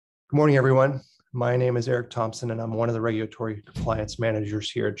Good morning, everyone. My name is Eric Thompson, and I'm one of the regulatory compliance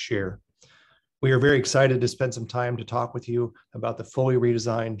managers here at Schier. We are very excited to spend some time to talk with you about the fully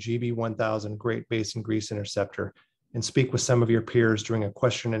redesigned GB1000 Great Basin Grease Interceptor and speak with some of your peers during a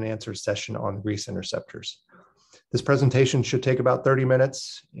question and answer session on grease interceptors. This presentation should take about 30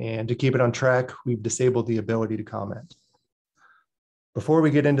 minutes, and to keep it on track, we've disabled the ability to comment. Before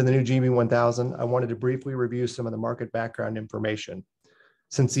we get into the new GB1000, I wanted to briefly review some of the market background information.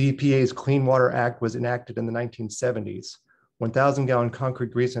 Since the EPA's Clean Water Act was enacted in the 1970s, 1,000-gallon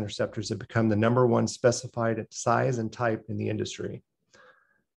concrete grease interceptors have become the #1 specified size and type in the industry.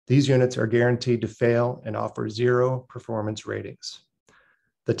 These units are guaranteed to fail and offer 0 performance ratings.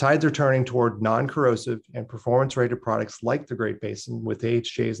 The tides are turning toward non-corrosive and performance-rated products like the Great Basin with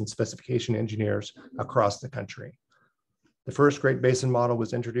AHJs and specification engineers across the country. The first Great Basin model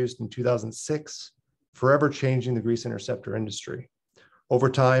was introduced in 2006, forever changing the grease interceptor industry. Over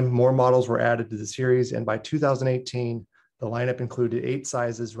time, more models were added to the series, and by 2018, the lineup included 8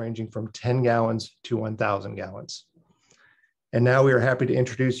 sizes ranging from 10 gallons to 1,000 gallons. And now we are happy to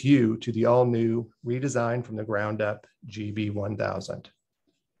introduce you to the all-new, redesigned from the ground up GB1000.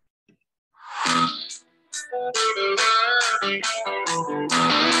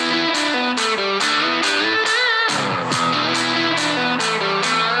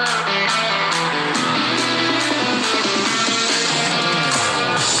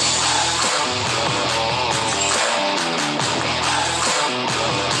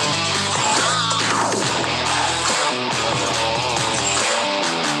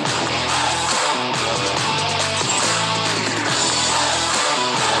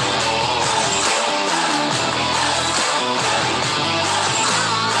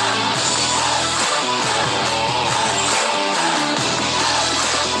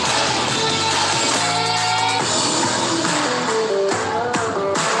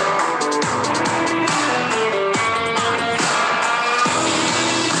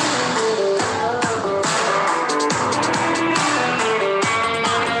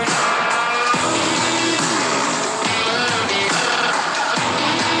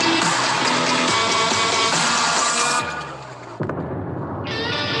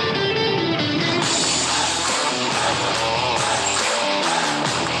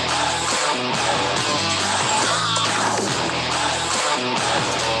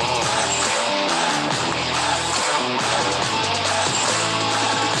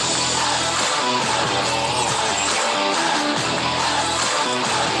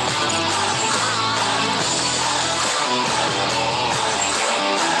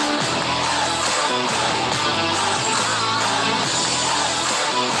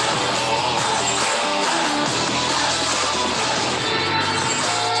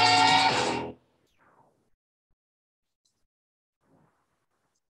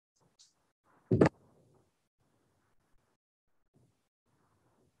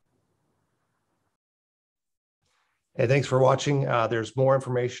 Hey, thanks for watching. There's more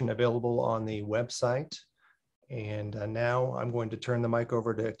information available on the website. And now I'm going to turn the mic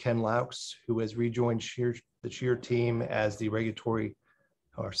over to Ken Laux, who has rejoined the Schier team as the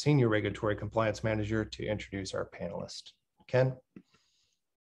senior regulatory compliance manager, to introduce our panelist. Ken?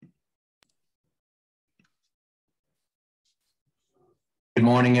 Good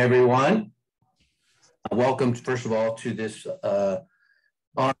morning, everyone. Welcome, first of all, to this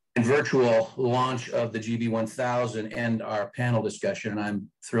virtual launch of the GB1000 and our panel discussion. I'm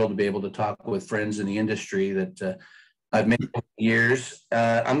thrilled to be able to talk with friends in the industry that I've made over the years.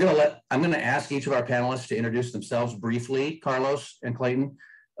 I'm going to ask each of our panelists to introduce themselves briefly, Carlos and Clayton.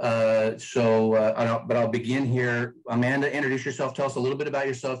 But I'll begin here. Amanda, introduce yourself. Tell us a little bit about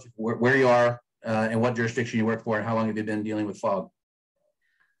yourself, where you are, and what jurisdiction you work for, and how long have you been dealing with fog?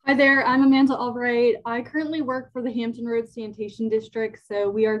 Hi there, I'm Amanda Albright. I currently work for the Hampton Roads Sanitation District. So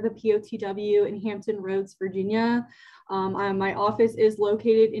we are the POTW in Hampton Roads, Virginia. My office is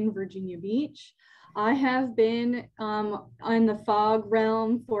located in Virginia Beach. I have been in the fog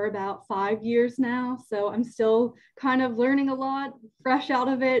realm for about 5 years now. So I'm still kind of learning a lot, fresh out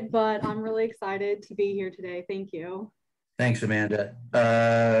of it, but I'm really excited to be here today. Thank you. Thanks, Amanda.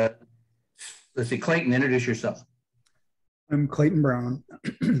 Let's see, Clayton, introduce yourself. I'm Clayton Brown.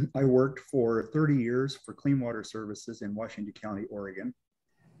 I worked for 30 years for Clean Water Services in Washington County, Oregon.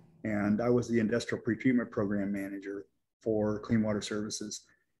 And I was the industrial pretreatment program manager for Clean Water Services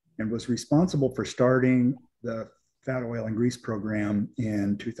and was responsible for starting the fat oil and grease program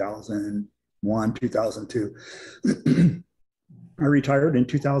in 2001, 2002. I retired in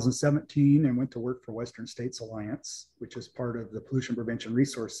 2017 and went to work for Western States Alliance, which is part of the Pollution Prevention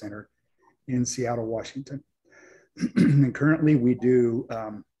Resource Center in Seattle, Washington. And currently we do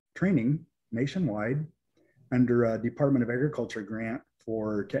training nationwide under a Department of Agriculture grant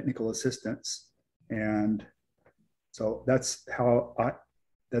for technical assistance. And so that's how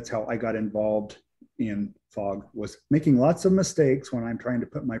I got involved in FOG, was making lots of mistakes when I'm trying to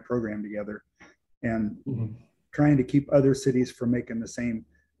put my program together, and trying to keep other cities from making the same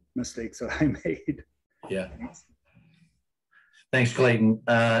mistakes that I made. Yeah. Thanks, Clayton.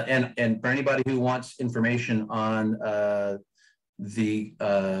 And for anybody who wants information on the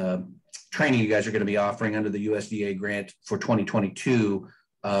training you guys are going to be offering under the USDA grant for 2022,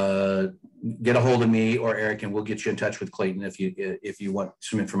 get a hold of me or Eric, and we'll get you in touch with Clayton if you want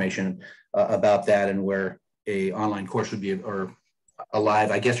some information about that, and where a online course would be, or a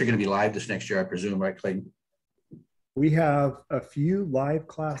live. I guess you're going to be live this next year, I presume, right, Clayton? We have a few live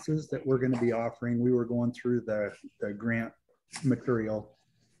classes that we're going to be offering. We were going through the grant material,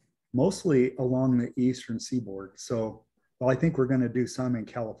 mostly along the eastern seaboard. So, well, I think we're going to do some in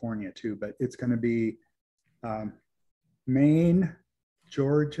California too, but it's going to be Maine,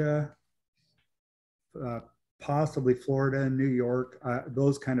 Georgia, possibly Florida, New York,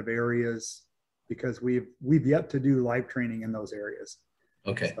 those kind of areas, because we've yet to do live training in those areas.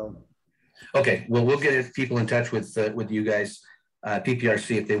 Okay. So, okay. Well, we'll get people in touch with you guys,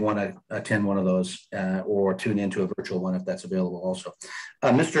 PPRC, if they want to attend one of those, or tune into a virtual one if that's available also.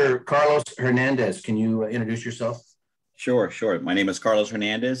 Mr. Carlos Hernandez, can you introduce yourself? Sure. My name is Carlos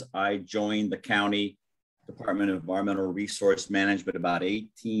Hernandez. I joined the county Department of Environmental Resource Management about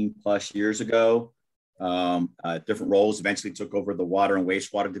 18 plus years ago. Different roles, eventually took over the Water and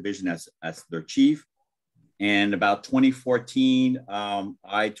Wastewater Division as their chief. And about 2014,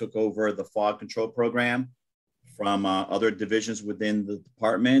 I took over the FOG control program from other divisions within the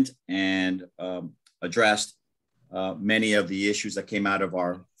department, and addressed many of the issues that came out of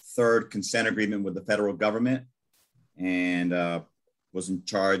our third consent agreement with the federal government, and was in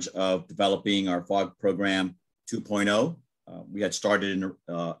charge of developing our FOG program 2.0. We had started in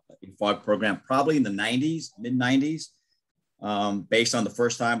a FOG program probably in the 90s, mid 90s, based on the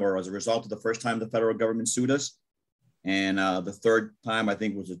first time, or as a result of the first time the federal government sued us. And the third time, I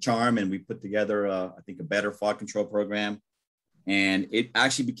think, was a charm, and we put together, I think, a better FOG control program. And it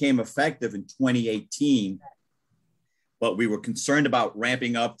actually became effective in 2018, but we were concerned about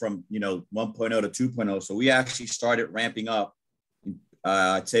ramping up from 1.0 to 2.0. So we actually started ramping up,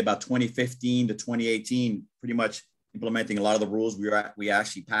 I'd say about 2015 to 2018, pretty much implementing a lot of the rules we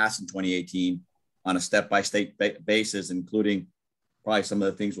actually passed in 2018 on a step-by-step basis, including probably some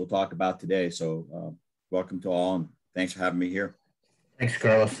of the things we'll talk about today. So welcome to all, and thanks for having me here. Thanks,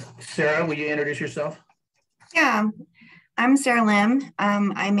 Carlos. Sarah, will you introduce yourself? Yeah, I'm Sarah Lim.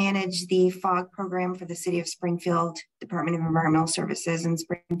 I manage the FOG program for the City of Springfield, Department of Environmental Services in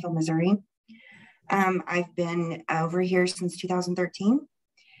Springfield, Missouri. I've been over here since 2013.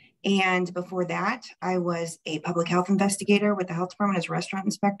 And before that, I was a public health investigator with the health department as a restaurant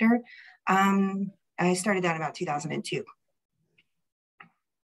inspector. I started out about 2002.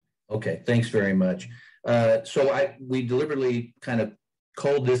 Okay, thanks very much. So we deliberately kind of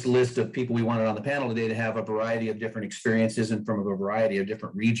culled this list of people we wanted on the panel today to have a variety of different experiences and from a variety of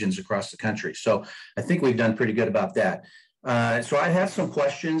different regions across the country. So I think we've done pretty good about that. So I have some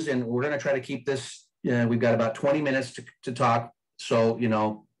questions, and we're going to try to keep this, we've got about 20 minutes to talk. So,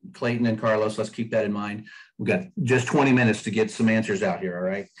 Clayton and Carlos, let's keep that in mind. We've got just 20 minutes to get some answers out here, all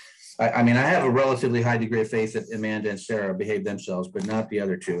right? I mean, I have a relatively high degree of faith that Amanda and Sarah behave themselves, but not the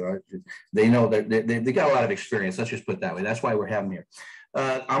other two. They know that they got a lot of experience. Let's just put it that way. That's why we're having here.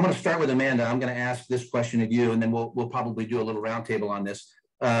 I'm going to start with Amanda. I'm going to ask this question of you, and then we'll probably do a little roundtable on this.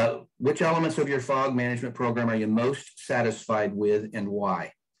 Which elements of your FOG management program are you most satisfied with, and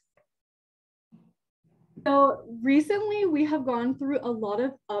why? So recently we have gone through a lot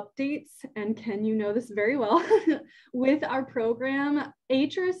of updates, and Ken, you know this very well, with our program.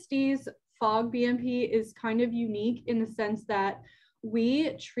 HRSD's FOG BMP is kind of unique in the sense that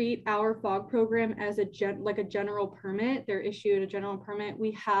we treat our FOG program as like a general permit. They're issued a general permit.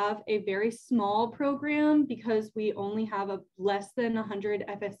 We have a very small program because we only have less than 100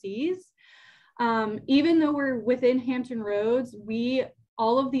 FSEs. Even though we're within Hampton Roads,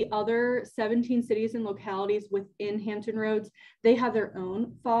 all of the other 17 cities and localities within Hampton Roads, they have their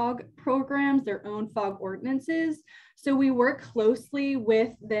own FOG programs, their own FOG ordinances. So we work closely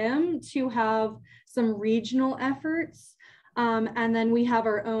with them to have some regional efforts. And then we have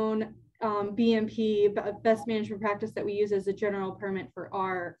our own BMP, best management practice, that we use as a general permit for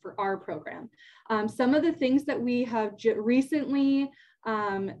our program. Some of the things that we have recently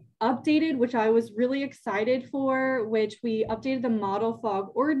updated, which I was really excited for, which we updated the model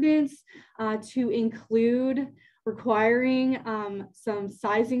FOG ordinance to include requiring some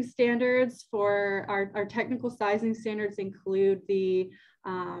sizing standards for our technical sizing standards include the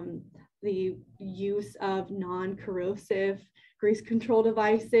use of non-corrosive grease control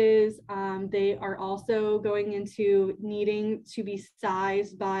devices. They are also going into needing to be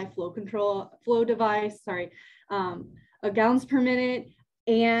sized by flow device, a gallons per minute,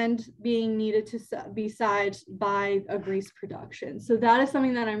 and being needed to be sized by a grease production. So that is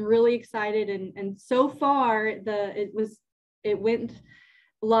something that I'm really excited, and so far it went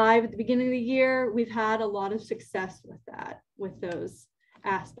live at the beginning of the year. We've had a lot of success with those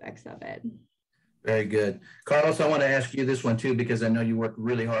aspects of it. Very good. Carlos, I want to ask you this one too, because I know you worked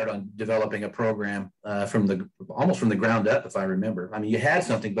really hard on developing a program almost from the ground up, if I remember. I mean, you had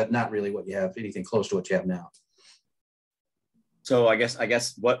something, but not really what you have, anything close to what you have now. So I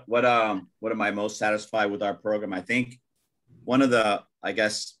guess what am I most satisfied with our program? I think one of the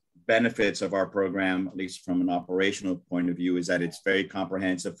benefits of our program, at least from an operational point of view, is that it's very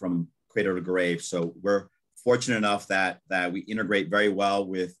comprehensive from cradle to grave. So we're fortunate enough that we integrate very well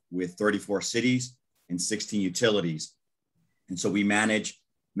with 34 cities and 16 utilities. And so we manage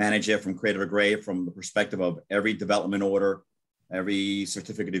it from cradle to grave from the perspective of every development order, every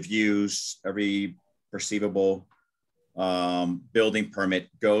certificate of use, every perceivable building permit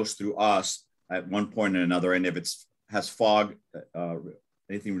goes through us at one point or another. And if it has fog,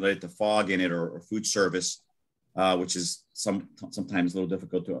 anything related to fog in it or food service, which is sometimes a little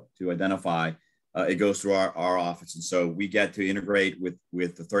difficult to identify, it goes through our office. And so we get to integrate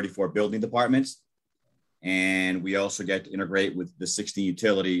with the 34 building departments. And we also get to integrate with the 16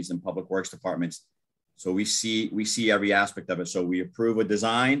 utilities and public works departments. So we see every aspect of it. So we approve a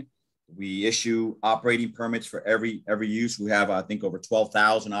design. We issue operating permits for every use. We have, I think, over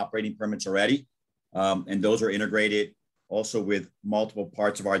 12,000 operating permits already. And those are integrated also with multiple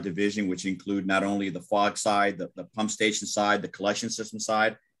parts of our division, which include not only the fog side, the pump station side, the collection system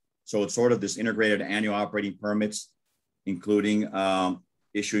side. So it's sort of this integrated annual operating permits, including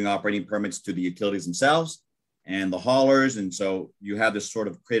issuing operating permits to the utilities themselves and the haulers. And so you have this sort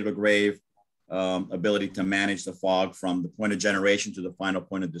of cradle to grave ability to manage the fog from the point of generation to the final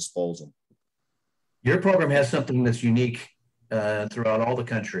point of disposal. Your program has something that's unique throughout all the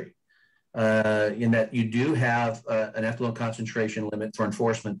country, in that you do have an effluent concentration limit for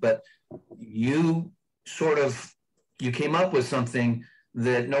enforcement, but you came up with something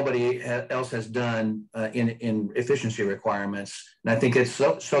that nobody else has done in efficiency requirements. And I think it's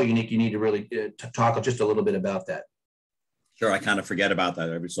so unique. You need to really talk just a little bit about that. Sure, I kind of forget about that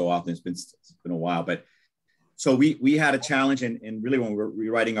every so often. It's been a while, but so we had a challenge, and really when we were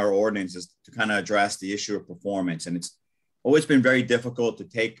rewriting our ordinances to kind of address the issue of performance, and it's always been very difficult to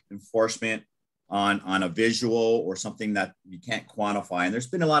take enforcement on a visual or something that you can't quantify. And there's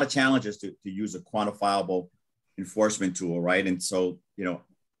been a lot of challenges to use a quantifiable enforcement tool, right? And so,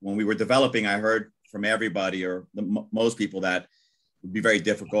 when we were developing, I heard from everybody or most people that it would be very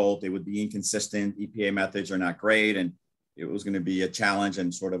difficult. It would be inconsistent. EPA methods are not great. And it was going to be a challenge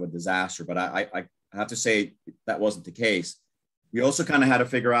and sort of a disaster. But I have to say that wasn't the case. We also kind of had to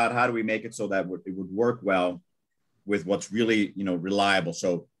figure out how do we make it so that it would work well with what's really, reliable.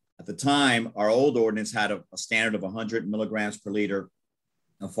 So at the time, our old ordinance had a standard of 100 milligrams per liter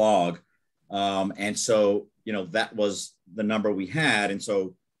of fog. And so, that was the number we had. And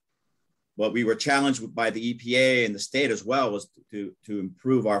so what we were challenged with by the EPA and the state as well was to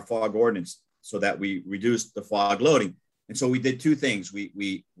improve our fog ordinance so that we reduced the fog loading. And so we did two things. We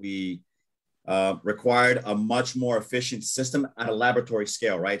required a much more efficient system at a laboratory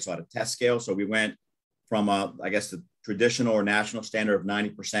scale, right? So at a test scale. So we went from, the traditional or national standard of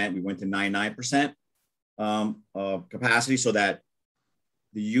 90%, we went to 99% capacity, so that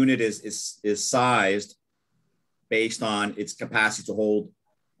the unit is sized based on its capacity to hold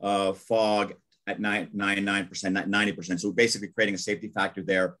fog at 99%, not 90%. So we're basically creating a safety factor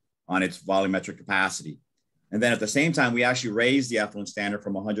there on its volumetric capacity. And then at the same time, we actually raised the effluent standard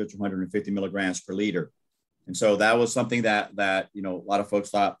from 100 to 150 milligrams per liter. And so that was something that a lot of folks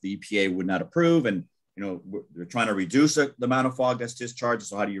thought the EPA would not approve. And, they're trying to reduce the amount of fog that's discharged.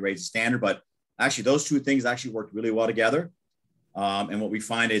 So how do you raise the standard? But actually, those two things actually worked really well together. And what we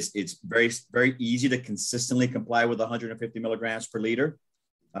find is it's very, very easy to consistently comply with 150 milligrams per liter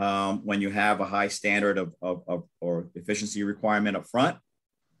when you have a high standard or efficiency requirement up front.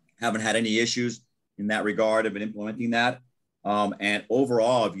 Haven't had any issues in that regard of implementing that. And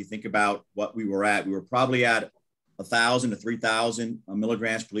overall, if you think about what we were probably at 1,000 to 3,000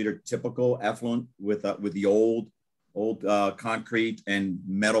 milligrams per liter typical effluent with the old concrete and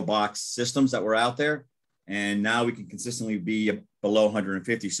metal box systems that were out there. And now we can consistently be below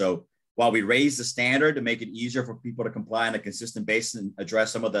 150. So while we raise the standard to make it easier for people to comply on a consistent basis and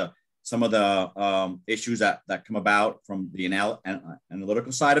address some of the issues that come about from the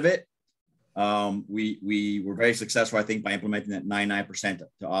analytical side of it, we were very successful, I think, by implementing that 99%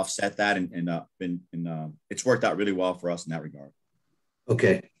 to offset that, and it's worked out really well for us in that regard.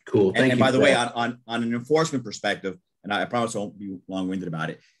 Okay, cool. Thank you. And by the way, on an enforcement perspective, and I promise I won't be long-winded about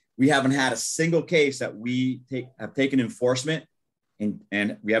it, we haven't had a single case that we have taken enforcement,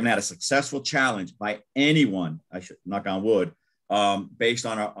 and we haven't had a successful challenge by anyone, I should knock on wood, based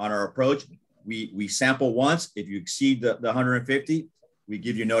on our approach. We sample once. If you exceed the 150, we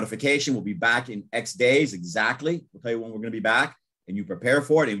give you notification. We'll be back in X days exactly. We'll tell you when we're going to be back, and you prepare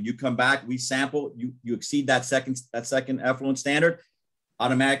for it. And when you come back, we sample. You exceed that second effluent standard,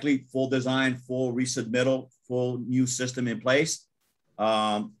 automatically full design, full resubmittal, full new system in place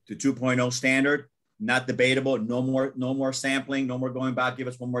to 2.0 standard. Not debatable. No more sampling. No more going back. Give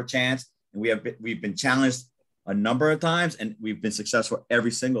us one more chance. And we've been challenged a number of times, and we've been successful every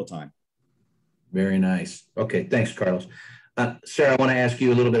single time. Very nice. Okay, thanks, Carlos. Sarah, I want to ask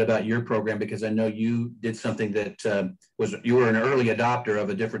you a little bit about your program, because I know you did something that you were an early adopter of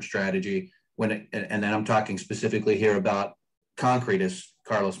a different strategy and then I'm talking specifically here about concrete, as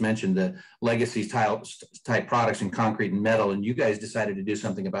Carlos mentioned, the legacy type products in concrete and metal, and you guys decided to do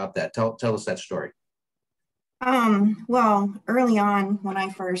something about that. Tell us that story. Well, early on when I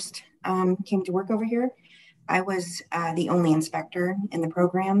first came to work over here, I was the only inspector in the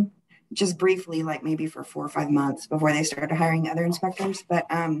program, just briefly, like maybe for 4 or 5 months before they started hiring other inspectors. But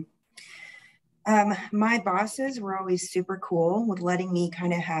my bosses were always super cool with letting me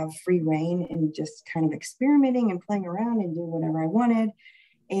kind of have free reign and just kind of experimenting and playing around and doing whatever I wanted.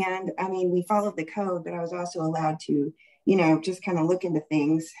 And I mean, we followed the code, but I was also allowed to, just kind of look into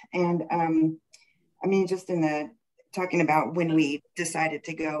things. And I mean, just talking about when we decided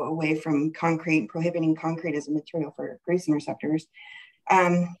to go away from concrete, prohibiting concrete as a material for grease interceptors,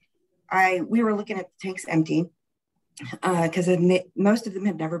 we were looking at the tanks empty because most of them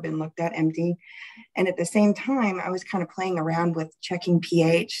had never been looked at empty. And at the same time, I was kind of playing around with checking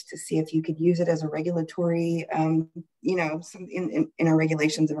pH to see if you could use it as a regulatory, in our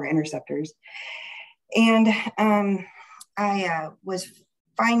regulations of our interceptors. And I was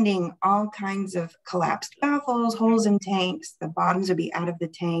finding all kinds of collapsed baffles, holes in tanks, the bottoms would be out of the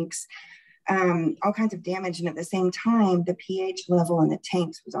tanks, all kinds of damage. And at the same time, the pH level in the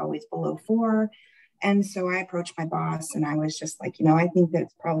tanks was always below 4. And so I approached my boss and I was just like, I think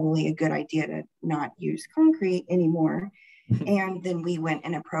that's probably a good idea to not use concrete anymore. And then we went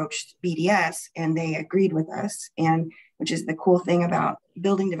and approached BDS and they agreed with us. And which is the cool thing about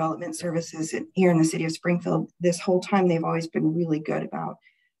building development services here in the city of Springfield, this whole time, they've always been really good about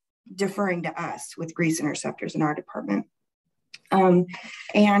deferring to us with grease interceptors in our department. So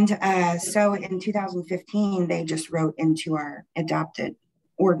in 2015, they just wrote into our adopted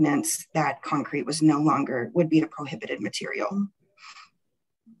ordinance that concrete would be a prohibited material.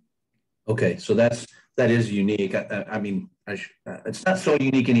 Okay, so that is unique. I mean, it's not so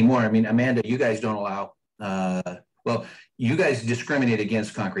unique anymore. I mean, Amanda, you guys don't allow, you guys discriminate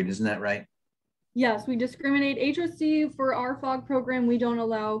against concrete, isn't that right? Yes, we discriminate. HOC for our FOG program, we don't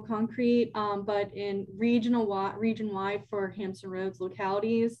allow concrete, but in region-wide for Hampton Roads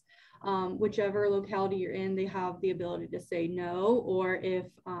localities, whichever locality you're in, they have the ability to say no, or if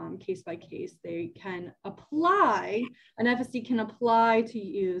case by case, they can apply, an FSC can apply to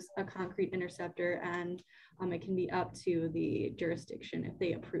use a concrete interceptor, and it can be up to the jurisdiction if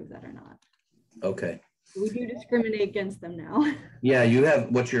they approve that or not. Okay. We do discriminate against them now. Yeah, you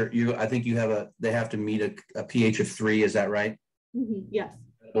have I think you have they have to meet a pH of 3, is that right? Mm-hmm, yes.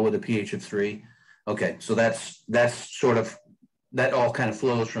 With a pH of 3. Okay, so that's sort of, that all kind of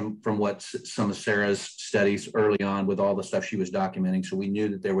flows from what some of Sarah's studies early on with all the stuff she was documenting. So we knew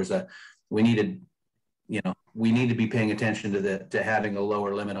that there was we need to be paying attention to having a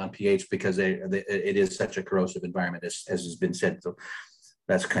lower limit on pH because it is such a corrosive environment, as has been said. So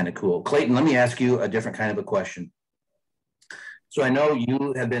that's kind of cool. Clayton, let me ask you a different kind of a question. So I know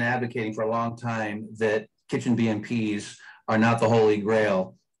you have been advocating for a long time that kitchen BMPs are not the holy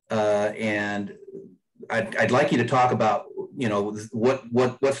grail. And I'd like you to talk about,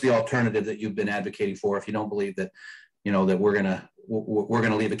 what's the alternative that you've been advocating for if you don't believe that, that we're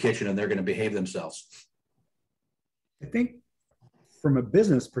gonna leave a kitchen and they're gonna behave themselves. I think from a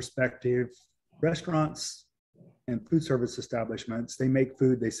business perspective, restaurants and food service establishments, they make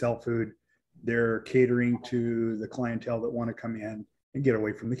food, they sell food, they're catering to the clientele that want to come in and get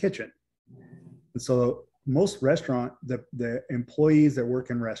away from the kitchen. And so most the employees that work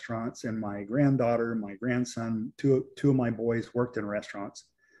in restaurants, and my granddaughter, my grandson, two of my boys worked in restaurants.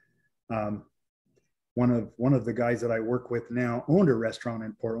 One of the guys that I work with now owned a restaurant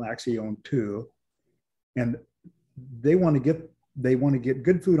in Portland, actually owned two, and they want to get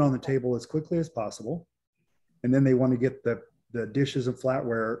good food on the table as quickly as possible, and then they want to get the dishes and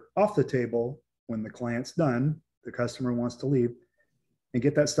flatware off the table when the client's done, the customer wants to leave, and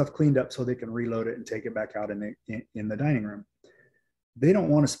get that stuff cleaned up so they can reload it and take it back out in the dining room. They don't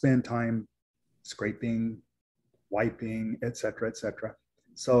want to spend time scraping, wiping, et cetera, et cetera.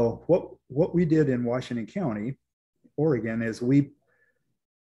 So what we did in Washington County, Oregon, is it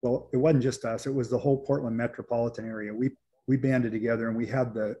wasn't just us, it was the whole Portland metropolitan area. We banded together and we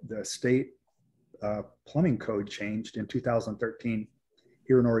had the state plumbing code changed in 2013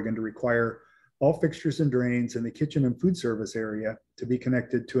 here in Oregon to require all fixtures and drains in the kitchen and food service area to be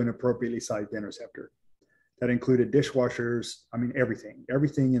connected to an appropriately sized interceptor. That included dishwashers,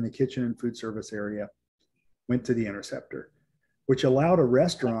 everything in the kitchen and food service area went to the interceptor, which allowed a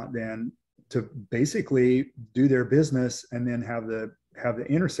restaurant then to basically do their business and then have the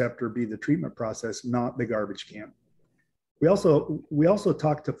interceptor be the treatment process, not the garbage can. We also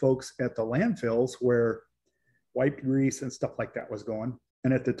talked to folks at the landfills where wiped grease and stuff like that was going.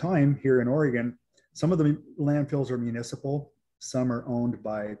 And at the time here in Oregon, some of the landfills are municipal, some are owned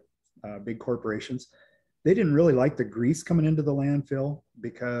by big corporations. They didn't really like the grease coming into the landfill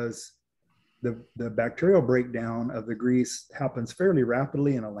because the bacterial breakdown of the grease happens fairly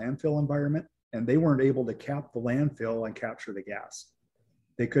rapidly in a landfill environment, and they weren't able to cap the landfill and capture the gas.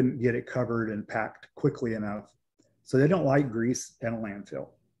 They couldn't get it covered and packed quickly enough. So they don't like grease in a landfill.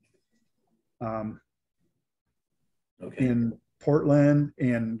 Okay. In Portland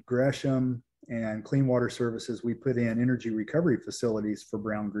and Gresham and Clean Water Services, we put in energy recovery facilities for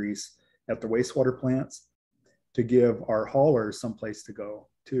brown grease at the wastewater plants to give our haulers someplace to go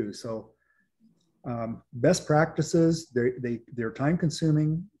too. So best practices, they're time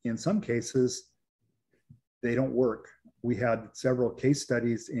consuming. In some cases, they don't work. We had several case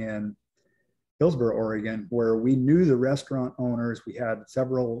studies in Hillsboro, Oregon, where we knew the restaurant owners. We had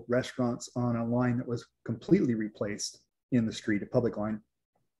several restaurants on a line that was completely replaced in the street, a public line.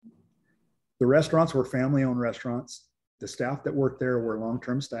 The restaurants were family-owned restaurants. The staff that worked there were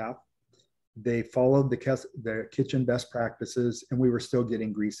long-term staff. They followed the kitchen best practices, and we were still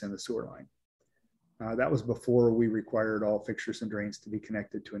getting grease in the sewer line. That was before we required all fixtures and drains to be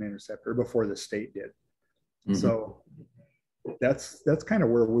connected to an interceptor, before the state did. Mm-hmm. So that's kind of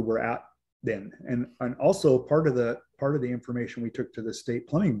where we were at then. And also part of the information we took to the state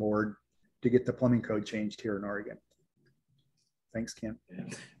plumbing board to get the plumbing code changed here in Oregon. Thanks, Ken.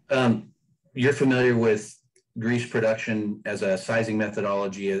 You're familiar with grease production as a sizing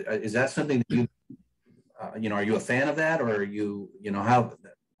methodology. Is that something that are you a fan of that, or are how?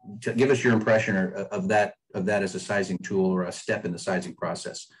 Give us your impression of that as a sizing tool or a step in the sizing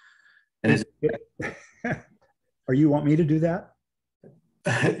process. And or you want me to do that?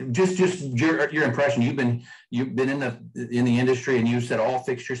 just your impression. You've been in the industry, and you said all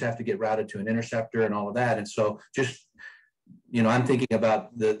fixtures have to get routed to an interceptor and all of that. And so just I'm thinking about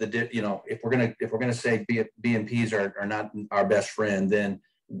if we're gonna say BMPs are not our best friend, then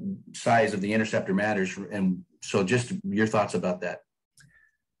size of the interceptor matters. And so just your thoughts about that.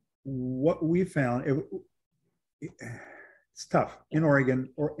 What we found, it's tough in Oregon.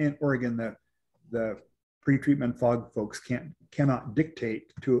 The pretreatment fog folks cannot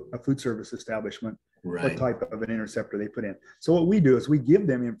dictate to a food service establishment what type of an interceptor they put in. So what we do is we give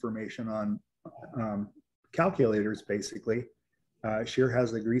them information on calculators, basically. Schier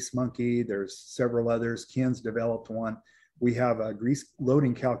has the Grease Monkey. There's several others. Ken's developed one. We have a grease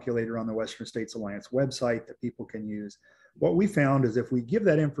loading calculator on the Western States Alliance website that people can use. What we found is if we give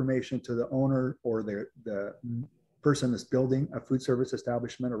that information to the owner or the person that's building a food service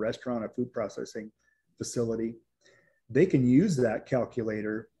establishment, a restaurant, a food processing facility, they can use that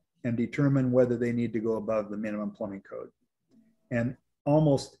calculator and determine whether they need to go above the minimum plumbing code. And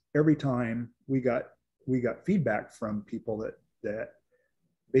almost every time we got feedback from people that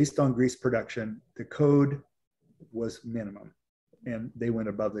based on grease production, the code was minimum, and they went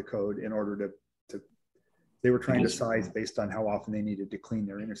above the code in order to they were trying to size based on how often they needed to clean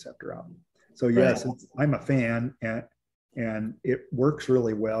their interceptor out. So yes, I'm a fan, and it works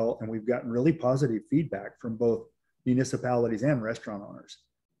really well. And we've gotten really positive feedback from both municipalities and restaurant owners.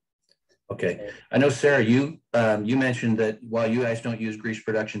 Okay. I know, Sarah, you mentioned that while you guys don't use grease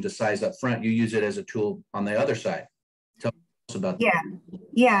production to size up front, you use it as a tool on the other side. Tell us about that.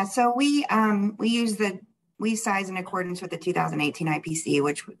 Yeah. So we size in accordance with the 2018 IPC,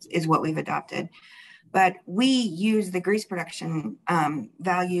 which is what we've adopted. But we use the grease production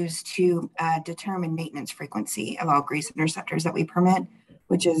values to determine maintenance frequency of all grease interceptors that we permit,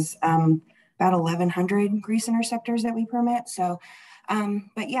 which is about 1,100 grease interceptors that we permit. So,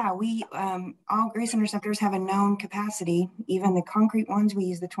 but yeah, we all grease interceptors have a known capacity. Even the concrete ones, we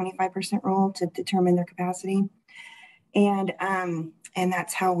use the 25% rule to determine their capacity. And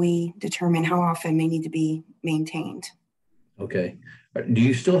that's how we determine how often they need to be maintained. Okay. Do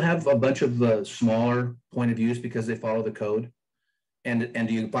you still have a bunch of the smaller point of use because they follow the code? And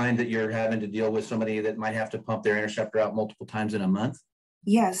do you find that you're having to deal with somebody that might have to pump their interceptor out multiple times in a month?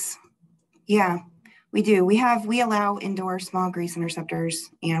 Yes. Yeah, we do. We allow indoor small grease interceptors,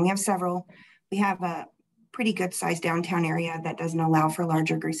 and we have several. We have a pretty good sized downtown area that doesn't allow for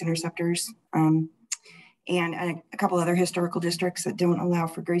larger grease interceptors. And a couple other historical districts that don't allow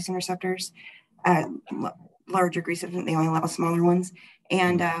for grease interceptors. Larger grease interceptors, they only allow smaller ones.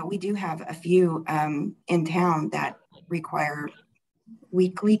 And we do have a few in town that require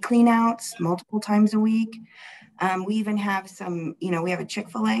weekly cleanouts multiple times a week. We even have some, we have a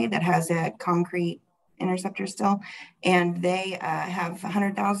Chick-fil-A that has a concrete interceptor still, and they have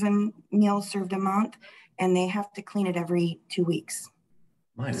 100,000 meals served a month, and they have to clean it every 2 weeks.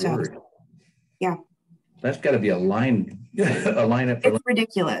 My word. Yeah. That's got to be a lineup. It's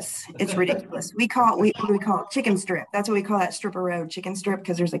ridiculous. It's ridiculous. We call it chicken strip. That's what we call that strip of road, chicken strip,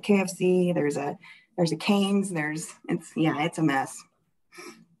 because there's a KFC, there's a Cane's, it's a mess.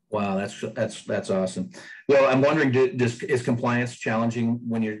 Wow, that's awesome. Well, I'm wondering, is compliance challenging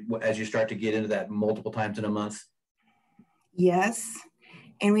as you start to get into that multiple times in a month? Yes,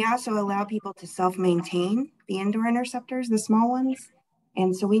 and we also allow people to self-maintain the indoor interceptors, the small ones.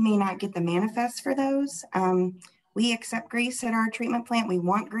 And so we may not get the manifest for those. We accept grease at our treatment plant. We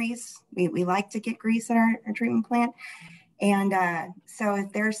want grease. We like to get grease at our treatment plant. And so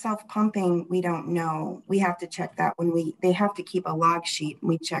if they're self-pumping, we don't know. We have to check that they have to keep a log sheet. And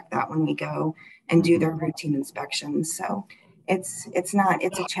we check that when we go and do their routine inspections. So it's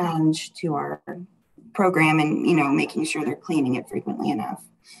a challenge to our program and, making sure they're cleaning it frequently enough.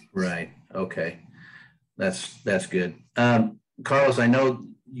 Right. Okay. That's good. Carlos, I know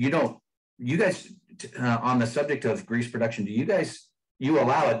you guys, on the subject of grease production, you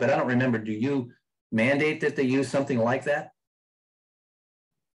allow it, but I don't remember, do you mandate that they use something like that?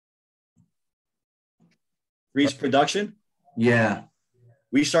 Grease production? Yeah.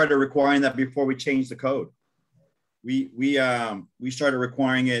 We started requiring that before we changed the code. We started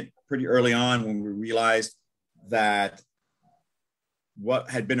requiring it pretty early on when we realized that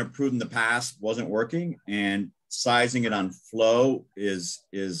what had been approved in the past wasn't working, and sizing it on flow is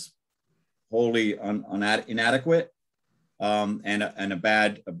wholly inadequate, and a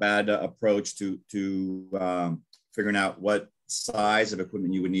bad approach to figuring out what size of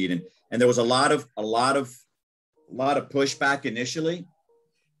equipment you would need. And there was a lot of pushback initially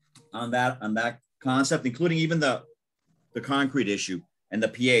on that concept, including even the concrete issue and the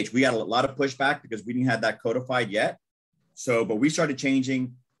pH. We got a lot of pushback because we didn't have that codified yet. But we started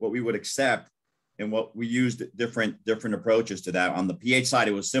changing what we would accept, and what we used different approaches to that. On the pH side,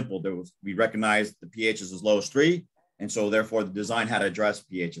 it was simple. We recognized the pH is as low as 3. And so therefore the design had to address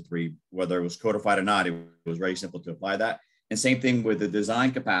pH of 3, whether it was codified or not. It was very simple to apply that. And same thing with the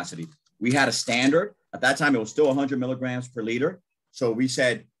design capacity. We had a standard. At that time, it was still 100 milligrams per liter. So we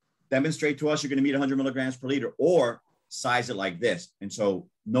said, demonstrate to us you're going to meet 100 milligrams per liter, or size it like this. And so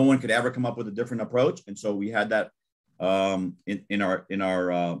no one could ever come up with a different approach. And so we had that in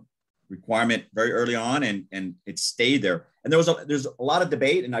our requirement very early on, and it stayed there. And there's a lot of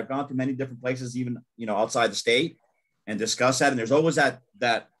debate, and I've gone to many different places, even outside the state, and discuss that. And there's always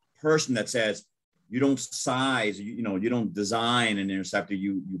that person that says, you don't size, you don't design an interceptor,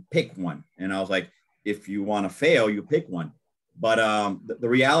 you pick one. And I was like, if you want to fail, you pick one. But the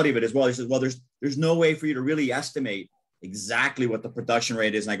reality of it is, he says, well, there's no way for you to really estimate exactly what the production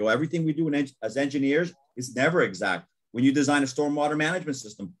rate is. And I go, everything we do as engineers is never exact. When you design a stormwater management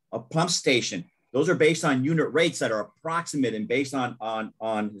system, a pump station, those are based on unit rates that are approximate and based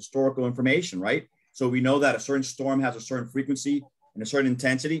on historical information, right? So we know that a certain storm has a certain frequency and a certain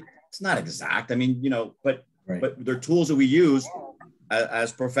intensity. It's not exact. I mean, but they're tools that we use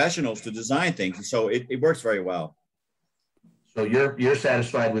as professionals to design things. And so it works very well. So you're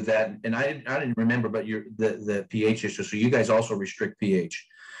satisfied with that. And I didn't remember, but the pH issue. So you guys also restrict pH.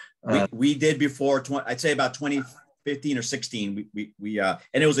 We did before, I'd say about 2015 or 16. We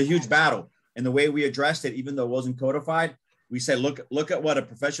and it was a huge battle. And the way we addressed it, even though it wasn't codified, we said, look at what a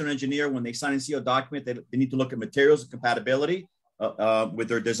professional engineer, when they sign and seal a document, they need to look at materials and compatibility with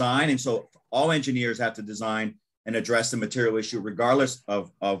their design. And so all engineers have to design and address the material issue, regardless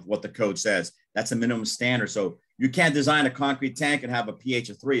of what the code says. That's a minimum standard. So you can't design a concrete tank and have a pH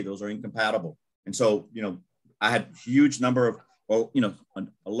of 3. Those are incompatible. And so, I had huge number of or,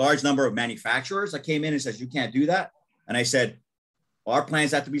 a large number of manufacturers that came in and says, you can't do that. And I said, our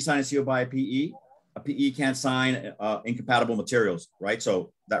plans have to be signed and sealed by a PE. A PE can't sign incompatible materials, right?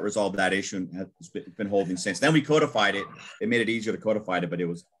 So that resolved that issue and has been holding since. Then we codified it. It made it easier to codify it, but it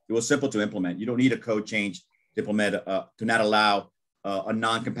was simple to implement. You don't need a code change to implement to not allow a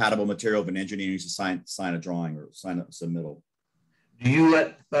non-compatible material if an engineer needs to sign a drawing or sign a submittal. Do you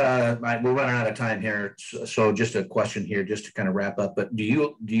let, we're running out of time here, so just a question here, just to kind of wrap up, but do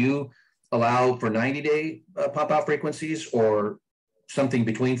you allow for 90-day pump out frequencies, or something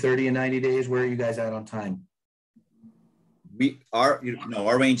between 30 and 90 days? Where are you guys at on time? Our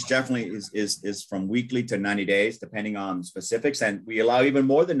range definitely is from weekly to 90 days, depending on specifics. And we allow even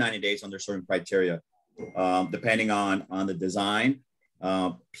more than 90 days under certain criteria, depending on the design,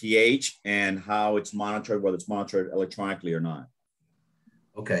 pH, and how it's monitored, whether it's monitored electronically or not.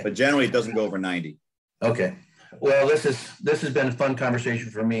 Okay. But generally it doesn't go over 90. Okay. Well, this has been a fun conversation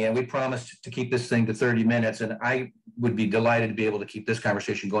for me, and we promised to keep this thing to 30 minutes, and I would be delighted to be able to keep this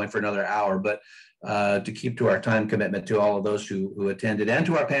conversation going for another hour, but to keep to our time commitment to all of those who attended, and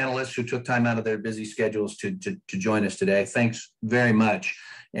to our panelists who took time out of their busy schedules to join us today. Thanks very much.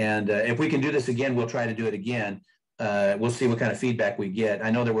 And if we can do this again, we'll try to do it again. We'll see what kind of feedback we get. I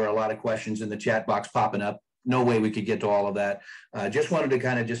know there were a lot of questions in the chat box popping up. No way we could get to all of that. Just wanted to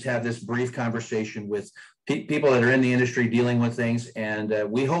kind of just have this brief conversation with people that are in the industry dealing with things. And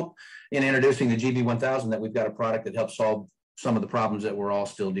we hope in introducing the GB1000 that we've got a product that helps solve some of the problems that we're all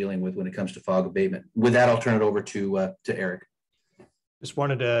still dealing with when it comes to fog abatement. With that, I'll turn it over to Eric. Just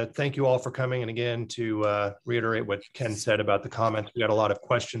wanted to thank you all for coming. And again, to reiterate what Ken said about the comments, we got a lot of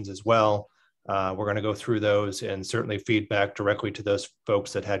questions as well. We're going to go through those, and certainly feedback directly to those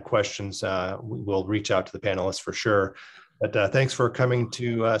folks that had questions. We'll reach out to the panelists for sure. But thanks for coming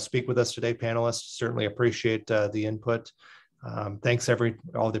to speak with us today, panelists. Certainly appreciate the input. Thanks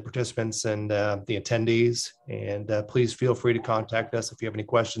all the participants and the attendees. And please feel free to contact us if you have any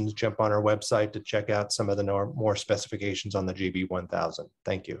questions. Jump on our website to check out some of the more specifications on the GB1000.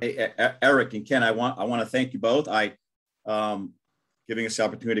 Thank you. Hey, Eric and Ken, I want to thank you both. Giving us the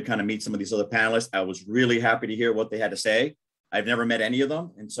opportunity to kind of meet some of these other panelists. I was really happy to hear what they had to say. I've never met any of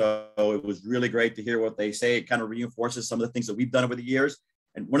them. And so it was really great to hear what they say. It kind of reinforces some of the things that we've done over the years.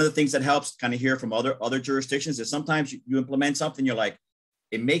 And one of the things that helps kind of hear from other jurisdictions is sometimes you implement something, you're like,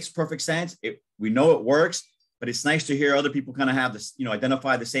 it makes perfect sense. We know it works, but it's nice to hear other people kind of have this,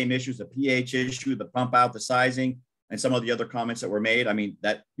 identify the same issues, the pH issue, the pump out, the sizing, and some of the other comments that were made. I mean,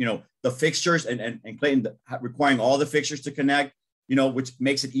 that, the fixtures and Clayton requiring all the fixtures to connect, which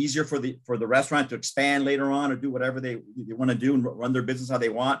makes it easier for the restaurant to expand later on or do whatever they want to do and run their business how they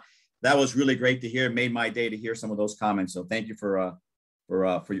want. That was really great to hear. It made my day to hear some of those comments. So thank you for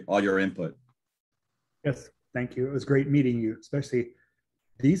all your input. Yes, thank you. It was great meeting you, especially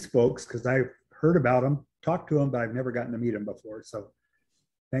these folks, because I've heard about them, talked to them, but I've never gotten to meet them before. So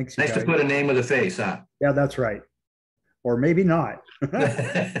thanks. Nice to put a name with a face, huh? Yeah, that's right. Or maybe not.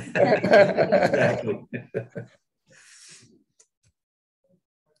 Exactly.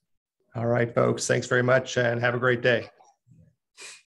 All right, folks. Thanks very much and have a great day.